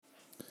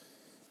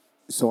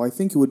So I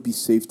think it would be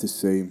safe to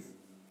say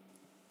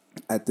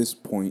at this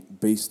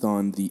point, based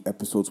on the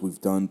episodes we've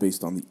done,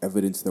 based on the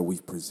evidence that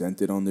we've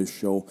presented on this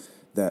show,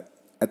 that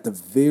at the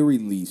very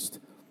least,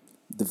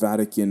 the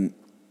Vatican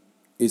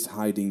is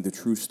hiding the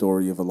true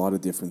story of a lot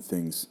of different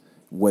things,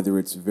 whether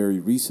it's very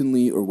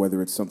recently or whether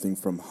it's something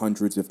from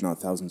hundreds, if not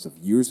thousands of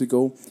years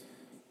ago.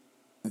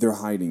 They're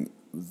hiding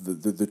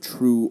the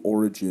true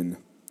origin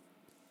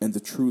and the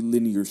true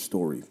linear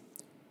story.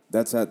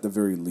 That's at the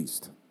very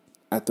least.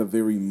 At the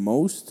very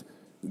most,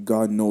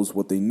 God knows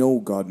what they know,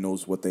 God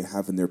knows what they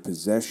have in their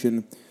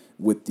possession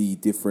with the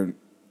different,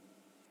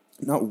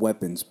 not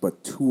weapons,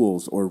 but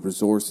tools or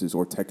resources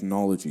or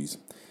technologies.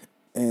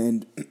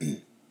 And,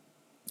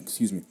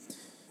 excuse me,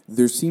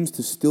 there seems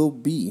to still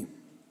be,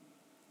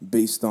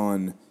 based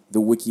on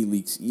the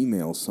WikiLeaks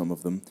emails, some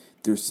of them,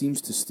 there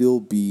seems to still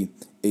be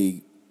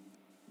a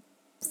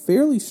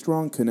fairly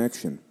strong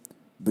connection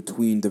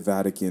between the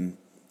Vatican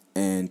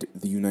and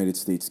the United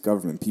States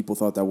government. People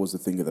thought that was a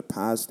thing of the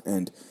past,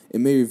 and it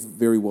may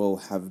very well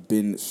have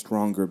been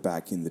stronger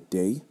back in the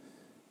day.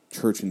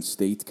 Church and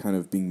state kind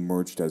of being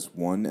merged as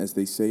one, as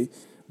they say,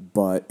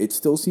 but it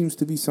still seems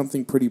to be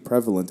something pretty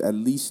prevalent, at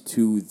least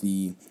to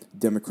the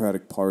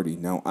Democratic Party.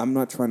 Now, I'm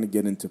not trying to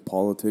get into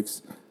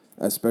politics,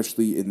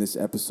 especially in this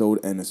episode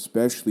and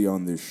especially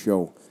on this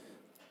show,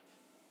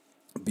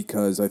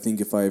 because I think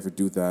if I ever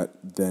do that,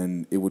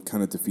 then it would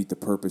kind of defeat the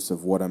purpose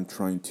of what I'm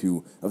trying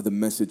to, of the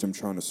message I'm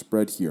trying to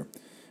spread here.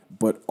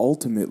 But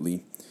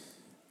ultimately,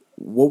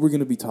 what we're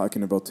going to be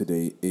talking about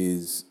today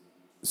is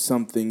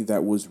something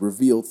that was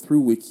revealed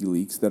through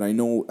WikiLeaks that I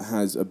know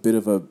has a bit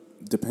of a,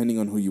 depending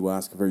on who you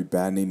ask, a very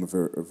bad name,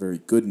 a very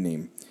good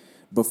name.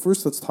 But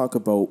first, let's talk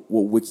about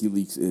what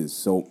WikiLeaks is.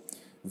 So,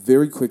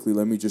 very quickly,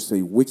 let me just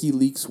say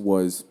WikiLeaks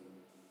was,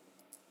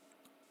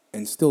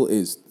 and still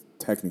is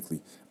technically,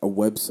 a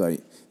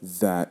website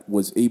that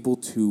was able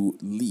to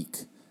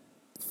leak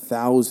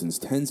thousands,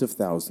 tens of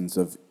thousands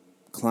of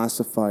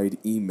classified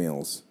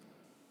emails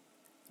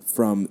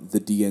from the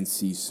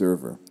DNC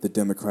server, the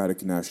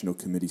Democratic National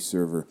Committee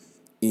server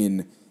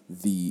in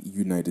the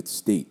United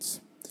States.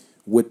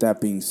 With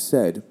that being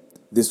said,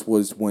 this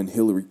was when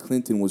Hillary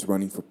Clinton was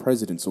running for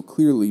president, so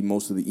clearly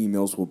most of the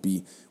emails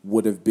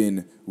would have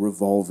been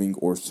revolving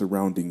or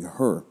surrounding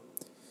her.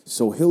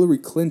 So Hillary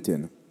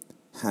Clinton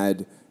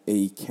had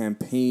a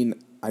campaign.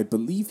 I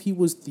believe he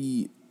was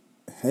the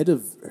head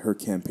of her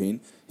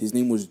campaign. His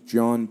name was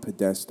John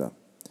Podesta.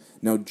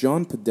 Now,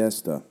 John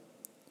Podesta,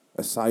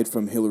 aside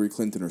from Hillary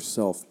Clinton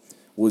herself,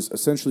 was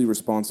essentially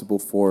responsible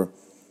for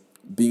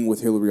being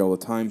with Hillary all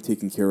the time,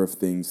 taking care of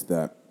things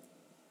that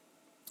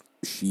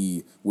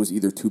she was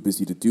either too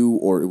busy to do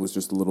or it was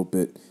just a little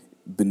bit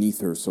beneath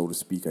her, so to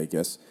speak, I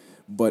guess.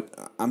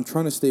 But I'm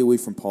trying to stay away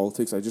from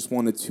politics. I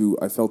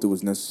felt it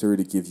was necessary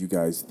to give you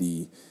guys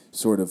the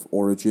sort of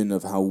origin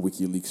of how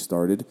WikiLeaks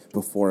started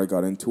before I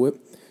got into it.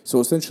 So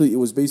essentially, it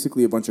was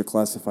basically a bunch of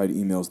classified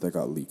emails that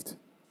got leaked.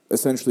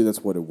 Essentially,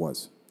 that's what it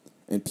was.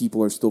 And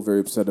people are still very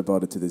upset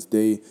about it to this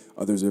day.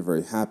 Others are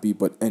very happy.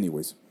 But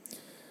anyways,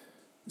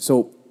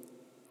 so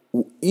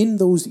in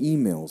those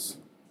emails,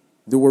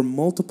 there were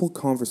multiple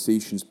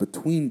conversations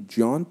between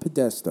John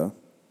Podesta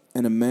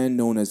and a man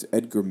known as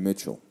Edgar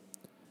Mitchell.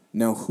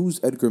 Now, who's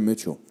Edgar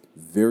Mitchell?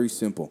 Very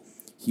simple.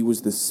 He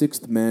was the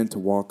sixth man to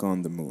walk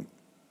on the moon.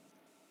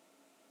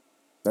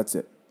 That's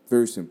it.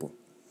 Very simple.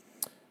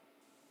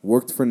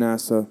 Worked for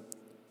NASA,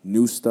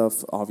 knew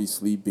stuff,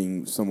 obviously,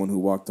 being someone who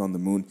walked on the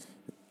moon,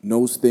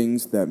 knows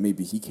things that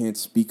maybe he can't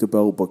speak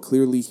about, but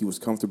clearly he was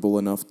comfortable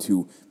enough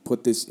to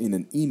put this in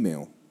an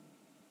email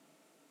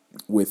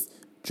with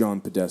John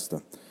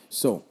Podesta.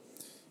 So,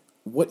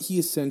 what he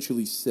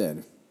essentially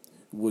said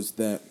was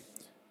that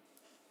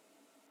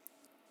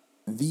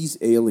these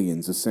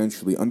aliens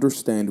essentially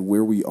understand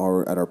where we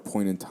are at our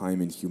point in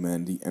time in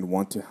humanity and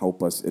want to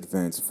help us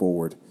advance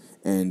forward.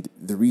 And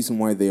the reason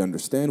why they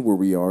understand where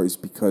we are is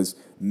because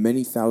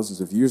many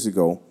thousands of years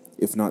ago,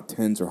 if not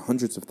tens or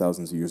hundreds of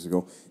thousands of years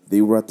ago,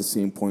 they were at the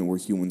same point where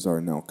humans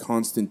are now.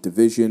 Constant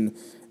division,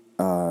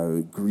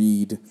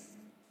 greed,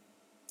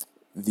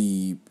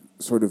 the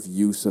sort of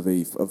use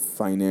of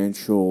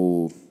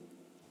financial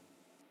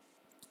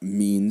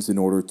means in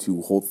order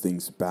to hold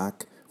things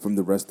back from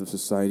the rest of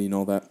society and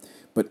all that.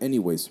 But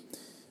anyways,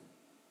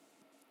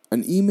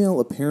 an email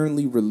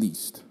apparently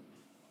released,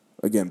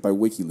 again by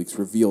WikiLeaks,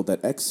 revealed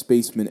that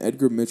ex-spaceman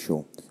Edgar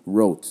Mitchell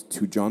wrote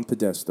to John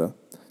Podesta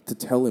to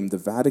tell him the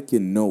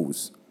Vatican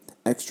knows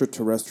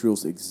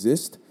extraterrestrials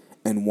exist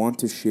and want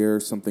to share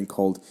something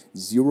called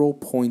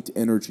zero-point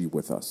energy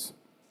with us.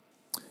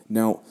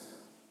 Now,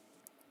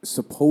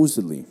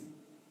 supposedly,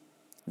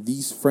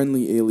 these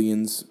friendly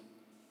aliens,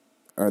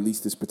 or at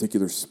least this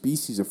particular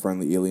species of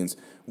friendly aliens,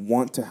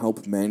 want to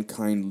help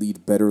mankind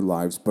lead better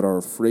lives, but are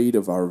afraid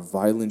of our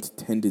violent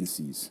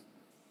tendencies.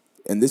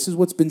 And this is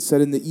what's been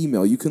said in the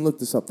email. You can look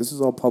this up. This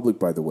is all public,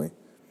 by the way.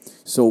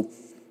 So,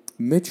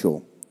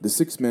 Mitchell, the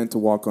sixth man to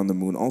walk on the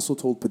moon, also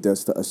told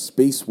Podesta a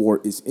space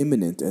war is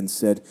imminent and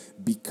said,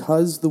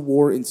 because the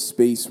war in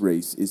space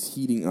race is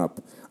heating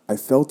up, I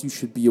felt you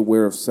should be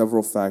aware of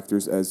several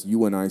factors as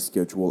you and I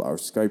schedule our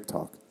Skype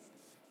talk.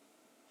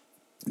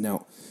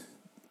 Now,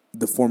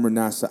 the former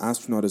NASA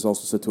astronaut is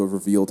also said to have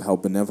revealed how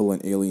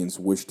benevolent aliens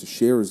wish to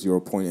share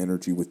zero-point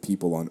energy with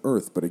people on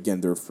Earth, but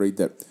again, they're afraid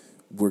that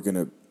we're going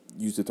to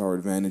use it to our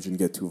advantage and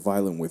get too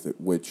violent with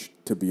it, which,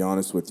 to be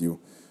honest with you,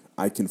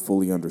 I can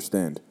fully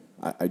understand.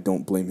 I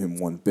don't blame him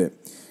one bit.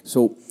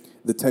 So,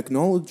 the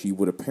technology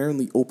would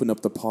apparently open up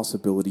the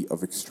possibility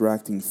of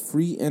extracting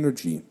free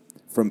energy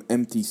from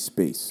empty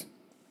space.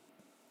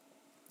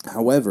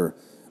 However,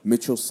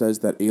 Mitchell says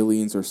that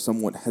aliens are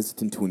somewhat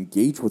hesitant to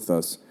engage with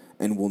us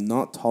and will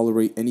not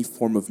tolerate any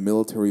form of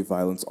military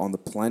violence on the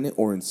planet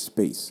or in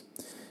space.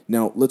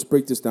 Now, let's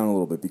break this down a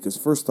little bit, because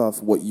first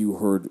off, what you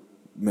heard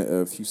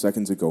a few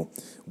seconds ago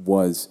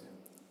was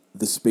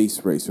the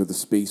space race, or the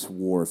space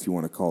war, if you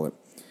want to call it.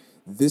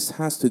 This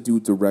has to do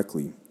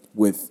directly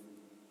with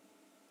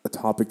a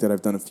topic that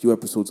I've done a few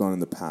episodes on in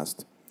the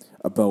past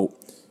about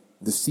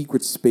the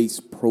secret space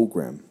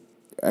program.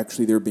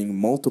 Actually, there being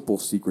multiple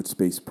secret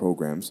space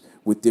programs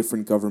with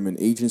different government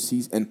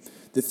agencies. And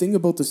the thing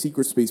about the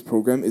secret space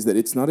program is that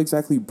it's not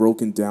exactly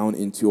broken down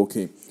into,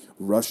 okay,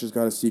 Russia's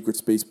got a secret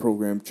space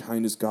program,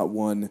 China's got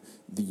one,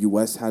 the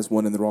US has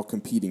one, and they're all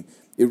competing.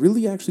 It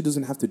really actually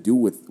doesn't have to do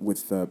with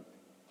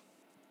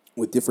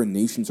different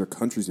nations or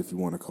countries, if you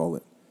want to call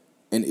it.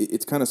 And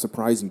it's kind of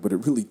surprising, but it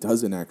really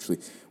doesn't actually.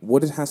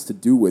 What it has to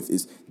do with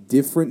is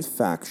different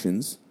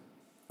factions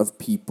of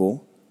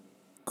people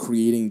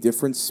creating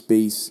different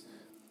space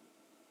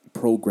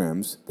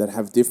programs that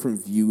have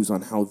different views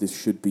on how this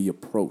should be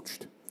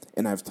approached.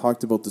 And I've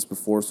talked about this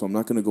before, so I'm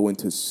not going to go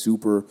into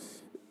super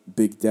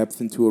big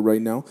depth into it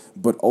right now.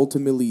 But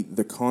ultimately,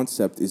 the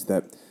concept is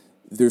that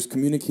there's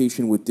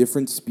communication with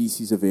different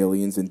species of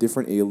aliens, and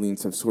different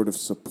aliens have sort of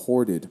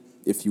supported,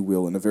 if you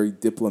will, in a very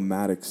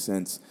diplomatic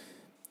sense,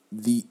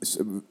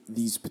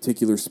 these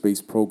particular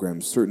space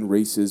programs. Certain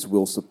races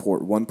will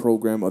support one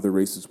program, other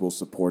races will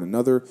support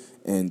another,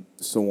 and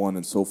so on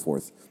and so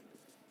forth.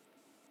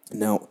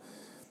 Now,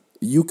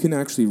 you can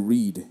actually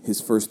read his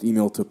first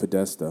email to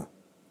Podesta,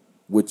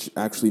 which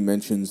actually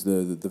mentions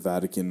the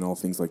Vatican and all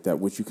things like that,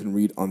 which you can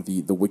read on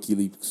the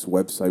WikiLeaks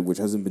website, which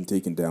hasn't been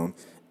taken down.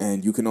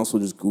 And you can also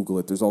just Google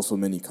it. There's also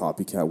many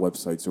copycat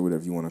websites, or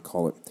whatever you want to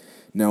call it.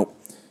 Now,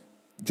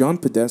 John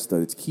Podesta,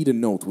 it's key to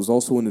note, was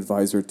also an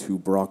advisor to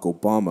Barack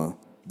Obama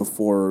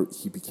before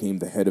he became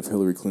the head of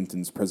Hillary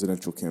Clinton's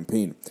presidential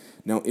campaign.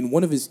 Now, in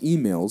one of his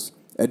emails,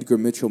 Edgar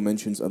Mitchell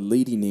mentions a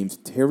lady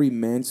named Terry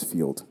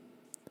Mansfield,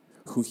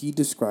 who he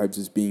describes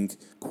as being,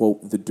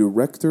 quote, the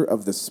director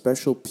of the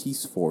Special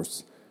Peace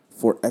Force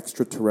for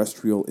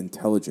Extraterrestrial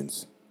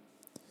Intelligence.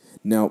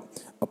 Now,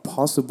 a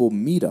possible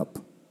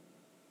meetup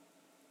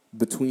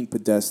between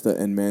Podesta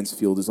and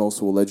Mansfield is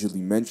also allegedly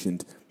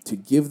mentioned to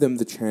give them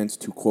the chance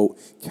to, quote,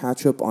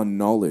 catch up on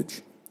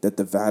knowledge that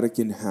the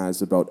Vatican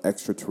has about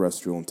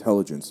extraterrestrial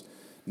intelligence.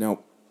 Now,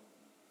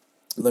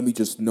 let me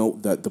just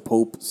note that the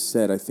Pope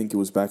said, I think it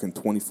was back in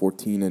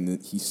 2014,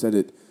 and he said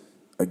it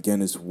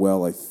again as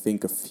well, I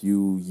think a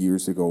few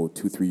years ago,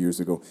 2-3 years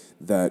ago,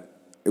 that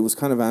it was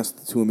kind of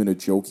asked to him in a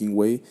joking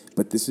way,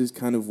 but this is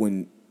kind of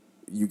when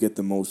you get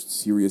the most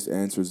serious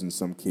answers in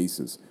some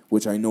cases,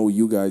 which I know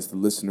you guys, the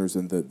listeners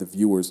and the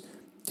viewers,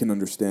 can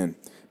understand.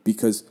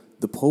 Because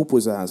the Pope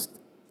was asked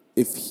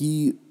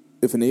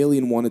if an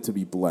alien wanted to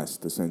be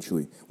blessed,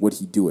 essentially, would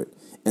he do it?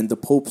 And the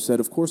Pope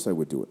said, of course I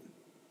would do it.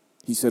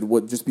 He said,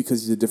 what, just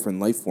because he's a different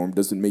life form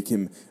doesn't make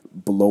him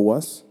below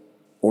us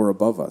or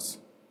above us.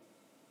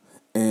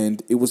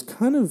 And it was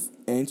kind of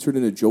answered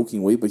in a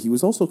joking way, but he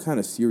was also kind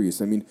of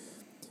serious. I mean,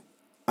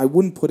 I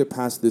wouldn't put it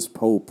past this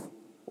Pope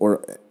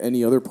or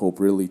any other Pope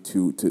really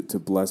to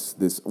bless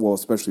this, well,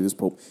 especially this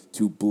Pope,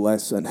 to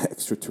bless an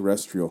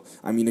extraterrestrial.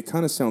 I mean, it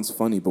kind of sounds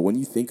funny, but when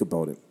you think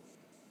about it,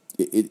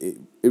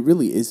 it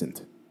really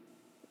isn't.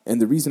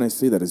 And the reason I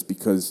say that is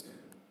because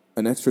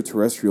an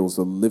extraterrestrial is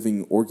a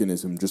living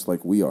organism just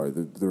like we are.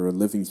 They're a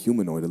living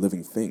humanoid, a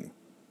living thing.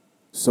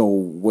 So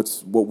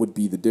what would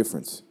be the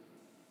difference?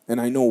 And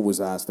I know it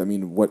was asked, I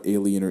mean, what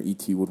alien or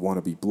ET would want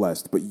to be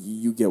blessed, but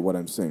you get what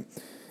I'm saying.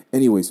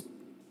 Anyways,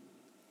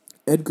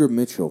 Edgar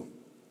Mitchell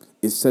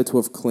is said to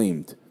have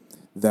claimed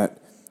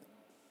that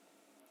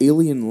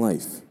alien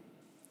life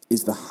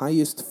is the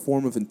highest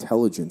form of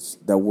intelligence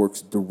that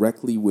works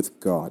directly with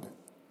God.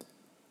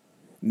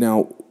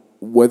 Now,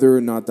 whether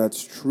or not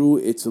that's true,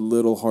 it's a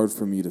little hard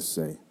for me to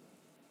say.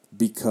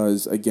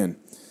 Because, again,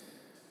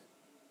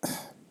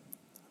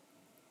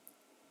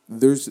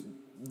 there's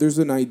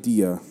an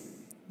idea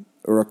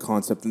or a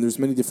concept, and there's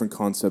many different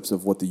concepts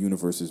of what the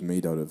universe is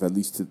made out of, at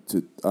least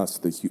to us,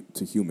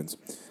 to humans.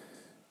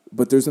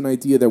 But there's an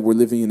idea that we're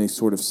living in a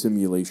sort of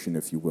simulation,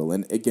 if you will.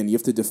 And again, you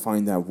have to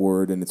define that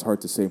word, and it's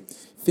hard to say.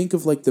 Think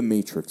of like the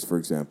Matrix, for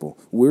example.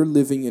 We're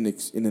living in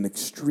an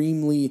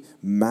extremely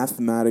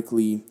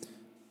mathematically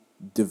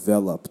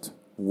developed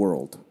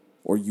world,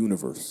 or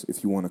universe,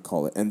 if you want to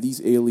call it. And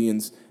these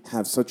aliens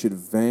have such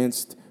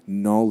advanced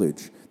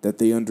knowledge that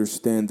they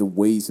understand the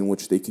ways in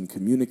which they can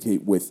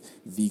communicate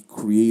with the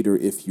creator,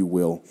 if you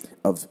will,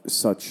 of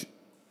such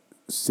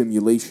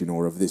simulation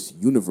or of this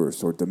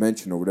universe or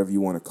dimension or whatever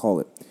you want to call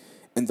it.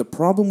 And the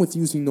problem with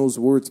using those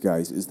words,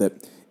 guys, is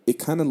that it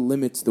kind of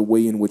limits the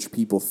way in which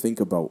people think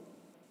about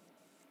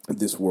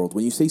this world.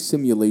 When you say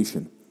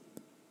simulation,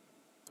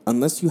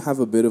 unless you have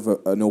a bit of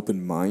an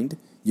open mind,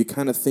 you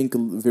kind of think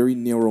very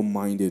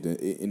narrow-minded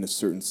in a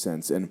certain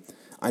sense. And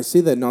I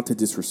say that not to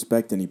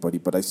disrespect anybody,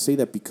 but I say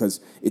that because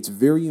it's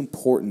very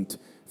important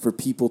for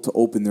people to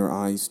open their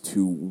eyes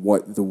to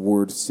what the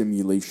word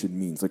simulation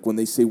means. Like when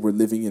they say we're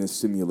living in a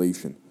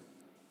simulation.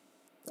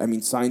 I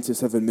mean,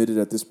 scientists have admitted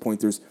at this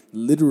point there's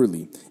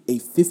literally a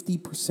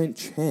 50%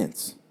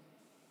 chance.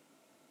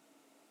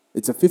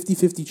 It's a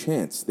 50-50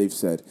 chance, they've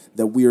said,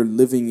 that we are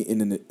living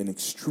in an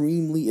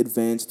extremely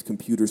advanced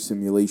computer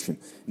simulation.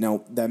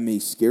 Now, that may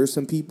scare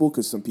some people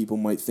because some people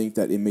might think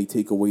that it may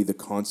take away the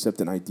concept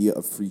and idea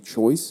of free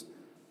choice,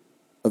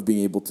 of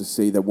being able to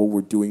say that what we're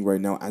doing right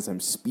now as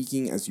I'm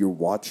speaking, as you're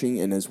watching,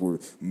 and as we're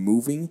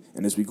moving,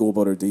 and as we go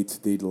about our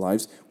day-to-day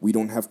lives, we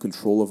don't have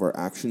control of our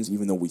actions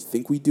even though we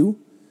think we do.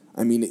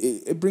 I mean,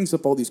 it brings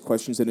up all these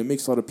questions and it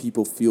makes a lot of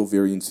people feel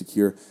very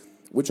insecure,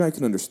 which I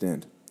can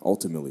understand,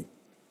 ultimately.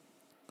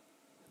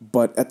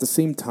 But at the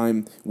same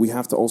time, we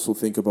have to also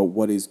think about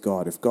what is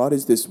God. If God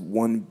is this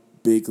one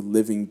big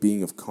living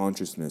being of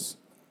consciousness,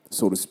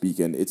 so to speak,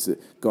 and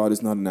God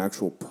is not an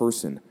actual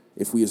person,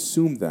 if we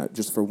assume that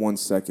just for 1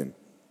 second,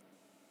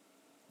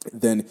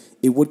 then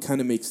it would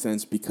kind of make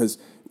sense because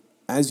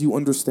as you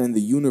understand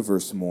the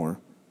universe more,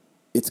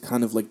 it's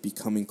kind of like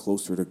becoming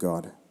closer to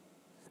God.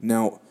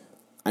 Now,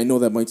 I know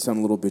that might sound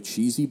a little bit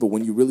cheesy, but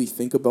when you really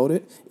think about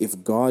it,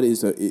 if God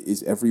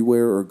is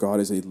everywhere or God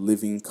is a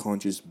living,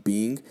 conscious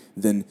being,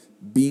 then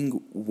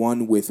being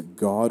one with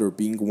God or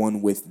being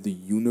one with the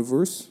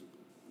universe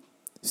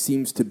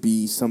seems to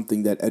be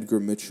something that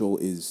Edgar Mitchell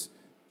is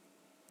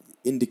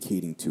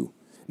indicating to.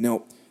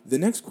 Now, the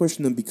next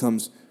question then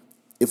becomes,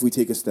 if we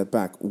take a step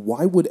back,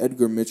 why would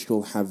Edgar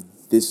Mitchell have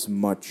this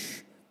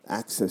much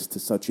access to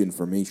such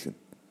information?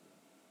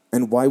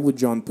 And why would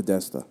John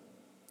Podesta?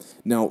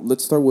 Now,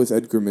 let's start with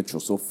Edgar Mitchell.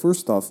 So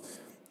first off,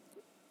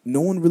 no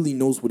one really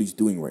knows what he's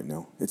doing right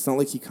now. It's not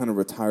like he kind of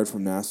retired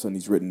from NASA and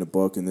he's written a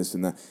book and this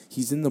and that.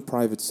 He's in the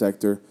private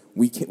sector.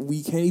 We can't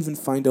even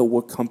find out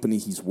what company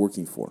he's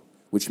working for,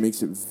 which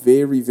makes it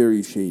very,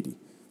 very shady,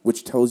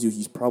 which tells you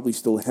he's probably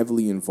still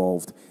heavily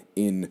involved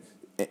in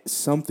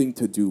something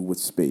to do with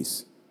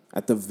space.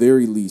 At the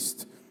very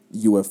least,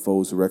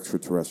 UFOs or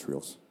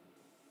extraterrestrials.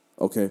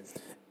 Okay?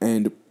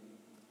 And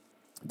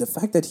the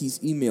fact that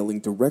he's emailing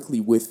directly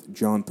with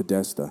John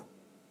Podesta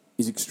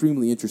is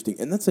extremely interesting.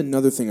 And that's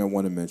another thing I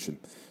want to mention.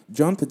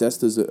 John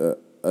Podesta is an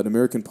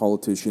American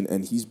politician,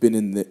 and he's been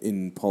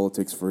in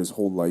politics for his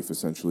whole life,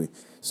 essentially.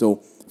 So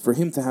for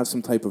him to have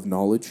some type of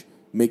knowledge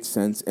makes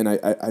sense. And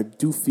I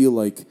do feel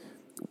like,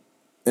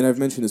 and I've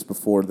mentioned this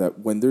before, that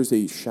when there's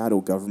a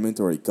shadow government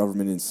or a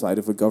government inside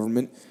of a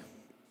government,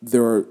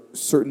 there are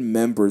certain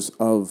members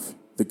of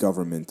the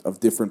government,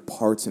 of different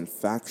parts and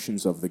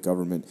factions of the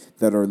government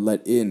that are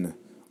let in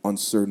on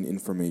certain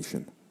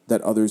information that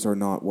others are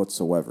not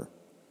whatsoever.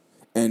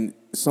 And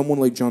someone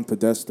like John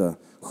Podesta,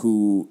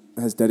 who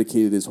has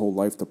dedicated his whole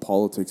life to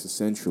politics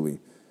essentially,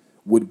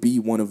 would be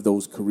one of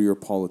those career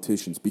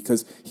politicians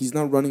because he's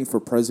not running for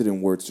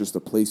president where it's just a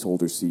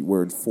placeholder seat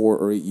where in 4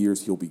 or 8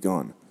 years he'll be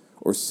gone,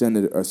 or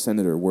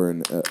senator where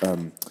in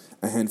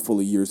a handful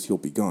of years he'll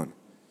be gone.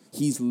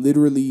 He's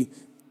literally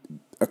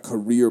a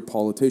career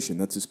politician.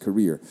 That's his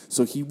career.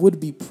 So he would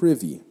be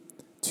privy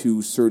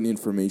to certain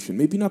information,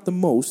 maybe not the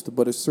most,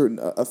 but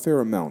a fair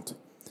amount.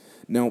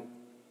 Now,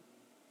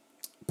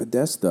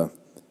 Podesta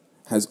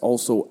has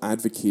also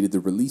advocated the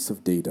release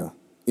of data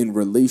in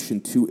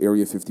relation to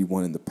Area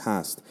 51 in the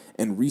past,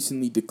 and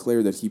recently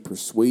declared that he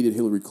persuaded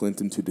Hillary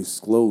Clinton to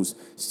disclose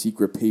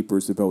secret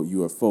papers about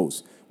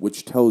UFOs,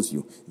 which tells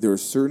you there are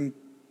certain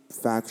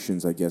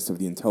factions, I guess, of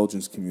the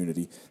intelligence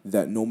community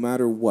that no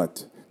matter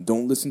what,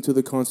 don't listen to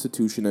the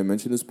Constitution. I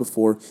mentioned this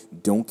before.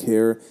 Don't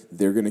care.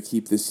 They're going to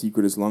keep this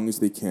secret as long as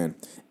they can.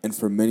 And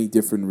for many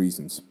different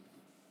reasons.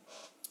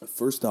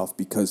 First off,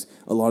 because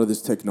a lot of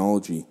this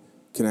technology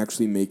can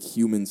actually make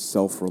humans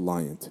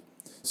self-reliant.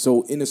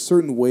 So in a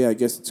certain way, I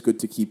guess it's good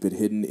to keep it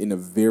hidden in a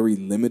very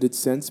limited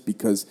sense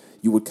because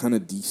you would kind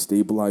of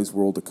destabilize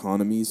world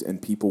economies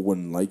and people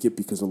wouldn't like it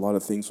because a lot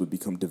of things would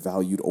become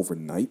devalued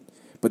overnight.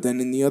 But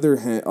then on the other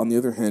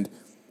hand,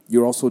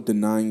 you're also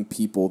denying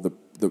people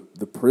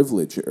the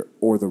privilege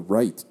or the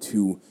right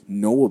to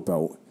know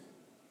about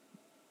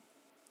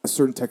a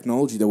certain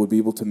technology that would be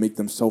able to make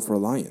them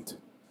self-reliant.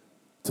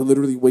 To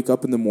literally wake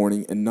up in the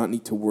morning and not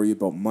need to worry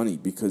about money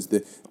because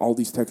all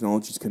these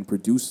technologies can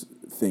produce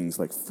things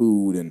like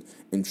food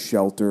and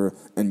shelter,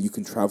 and you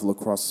can travel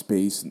across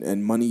space,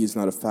 and money is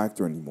not a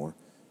factor anymore.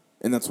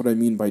 And that's what I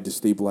mean by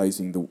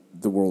destabilizing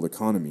the world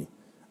economy.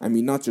 I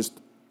mean,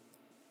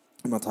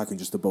 I'm not talking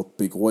just about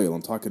big oil.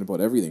 I'm talking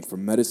about everything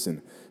from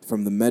medicine,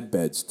 from the med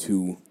beds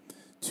to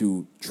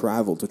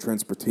travel, to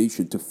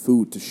transportation, to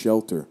food, to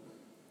shelter.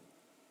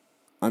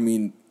 I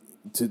mean,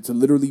 to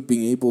literally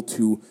being able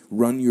to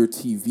run your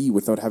TV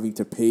without having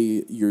to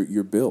pay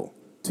your bill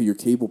to your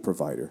cable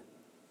provider.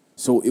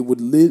 So it would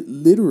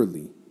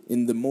literally,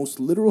 in the most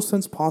literal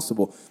sense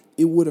possible,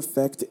 it would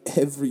affect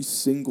every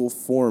single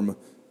form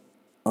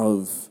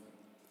of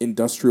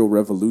industrial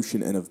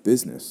revolution and of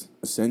business,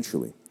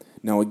 essentially.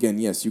 Now, again,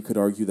 yes, you could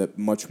argue that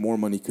much more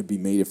money could be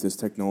made if this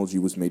technology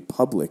was made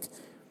public,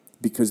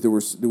 because there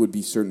would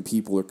be certain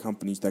people or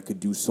companies that could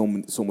do so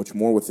much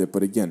more with it.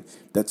 But again,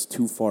 that's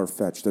too far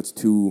fetched. That's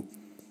too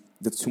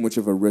much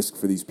of a risk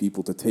for these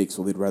people to take.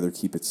 So they'd rather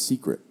keep it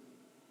secret,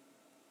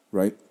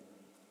 right?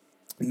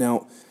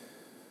 Now,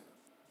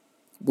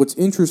 what's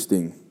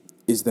interesting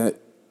is that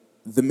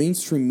the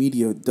mainstream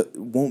media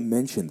won't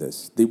mention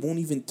this. They won't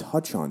even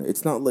touch on it.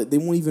 It's not like they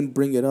won't even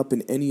bring it up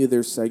in any of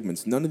their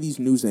segments. None of these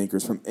news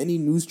anchors from any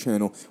news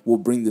channel will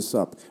bring this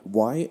up.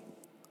 Why?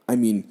 I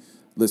mean,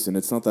 listen,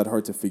 it's not that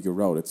hard to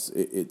figure out.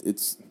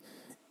 It's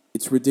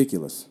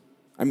ridiculous.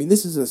 I mean,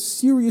 this is a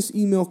serious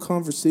email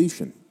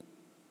conversation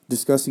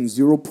discussing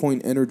 0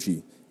 point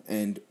energy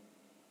and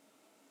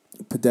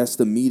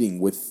Podesta meeting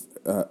with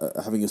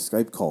having a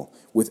Skype call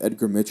with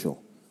Edgar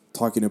Mitchell,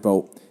 talking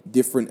about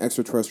different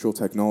extraterrestrial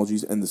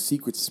technologies and the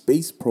secret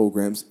space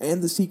programs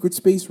and the secret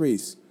space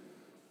race.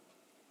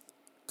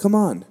 Come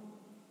on.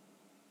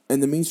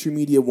 And the mainstream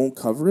media won't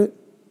cover it?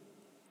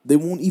 They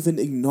won't even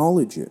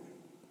acknowledge it.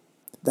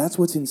 That's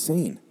what's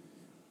insane.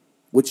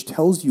 Which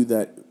tells you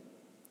that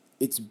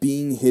it's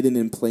being hidden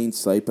in plain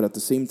sight, but at the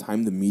same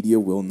time, the media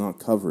will not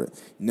cover it.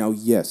 Now,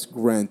 yes,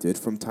 granted,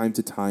 from time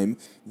to time,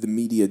 the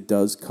media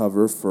does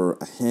cover for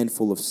a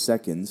handful of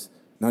seconds,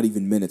 not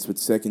even minutes, but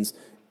seconds,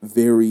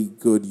 very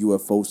good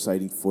UFO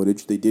sighting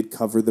footage. They did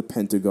cover the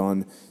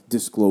Pentagon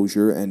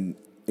disclosure and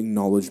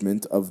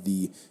acknowledgement of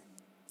the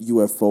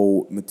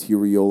UFO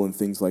material and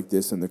things like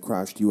this and the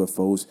crashed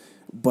UFOs,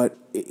 but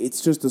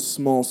it's just a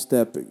small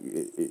step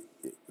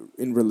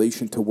in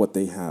relation to what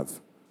they have,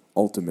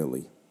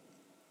 ultimately.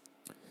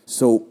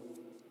 So,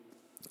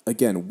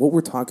 again, what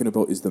we're talking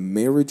about is the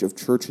marriage of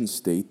church and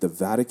state, the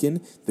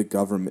Vatican, the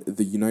government,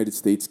 the United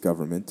States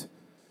government,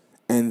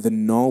 and the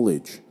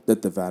knowledge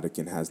that the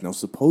Vatican has. Now,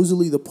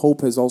 supposedly the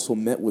Pope has also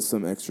met with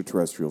some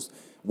extraterrestrials.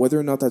 Whether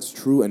or not that's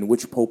true and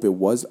which Pope it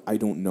was, I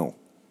don't know.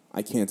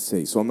 I can't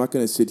say. So I'm not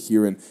going to sit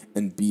here and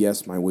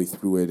BS my way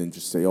through it and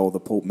just say, oh,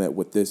 the Pope met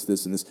with this,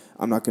 and this.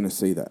 I'm not going to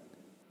say that.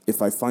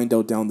 If I find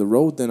out down the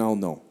road, then I'll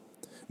know.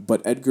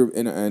 But Edgar,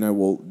 and I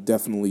will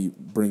definitely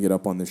bring it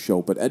up on the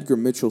show, but Edgar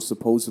Mitchell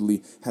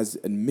supposedly has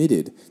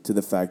admitted to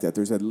the fact that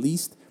there's at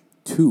least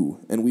two,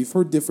 and we've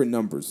heard different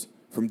numbers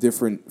from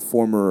different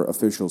former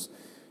officials,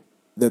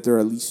 that there are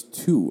at least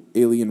two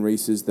alien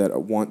races that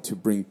want to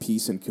bring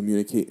peace and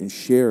communicate and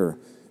share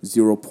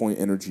 0 point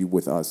energy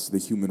with us, the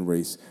human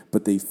race,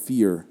 but they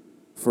fear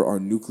for our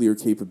nuclear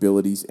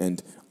capabilities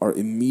and our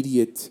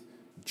immediate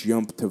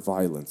jump to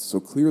violence. So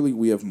clearly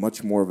we have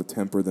much more of a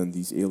temper than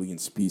these alien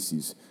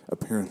species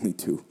apparently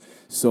do.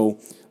 So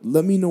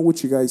let me know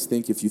what you guys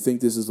think, if you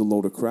think this is a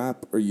load of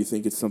crap or you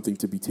think it's something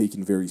to be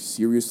taken very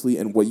seriously,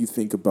 and what you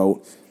think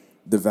about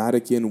the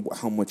Vatican,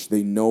 how much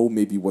they know,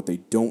 maybe what they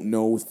don't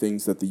know,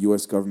 things that the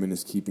U.S. government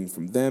is keeping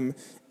from them.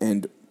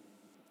 And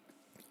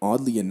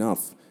oddly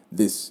enough,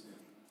 this,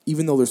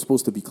 even though they're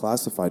supposed to be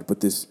classified,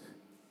 but this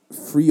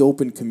free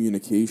open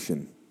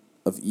communication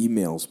of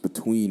emails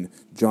between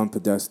John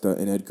Podesta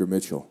and Edgar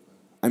Mitchell.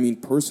 I mean,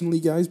 personally,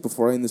 guys,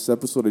 before I end this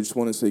episode, I just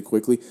want to say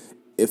quickly,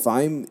 if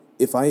I'm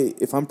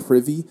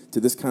privy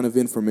to this kind of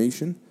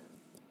information,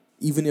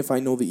 even if I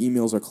know the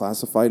emails are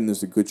classified and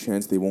there's a good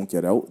chance they won't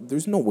get out,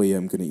 there's no way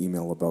I'm going to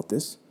email about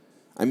this.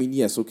 I mean,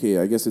 yes, okay,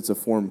 I guess it's a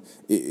form.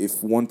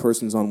 If one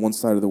person's on one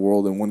side of the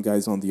world and one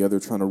guy's on the other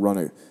trying to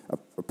run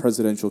a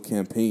presidential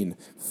campaign,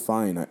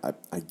 fine,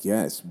 I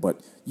guess. But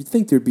you'd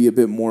think there'd be a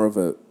bit more of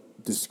a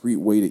discreet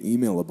way to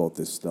email about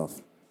this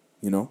stuff,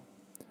 you know?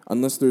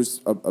 Unless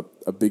there's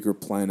a bigger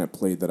plan at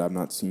play that I'm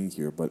not seeing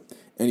here. But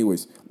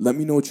anyways, let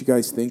me know what you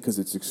guys think, because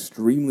it's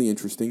extremely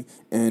interesting,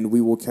 and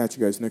we will catch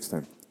you guys next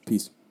time.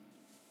 Peace.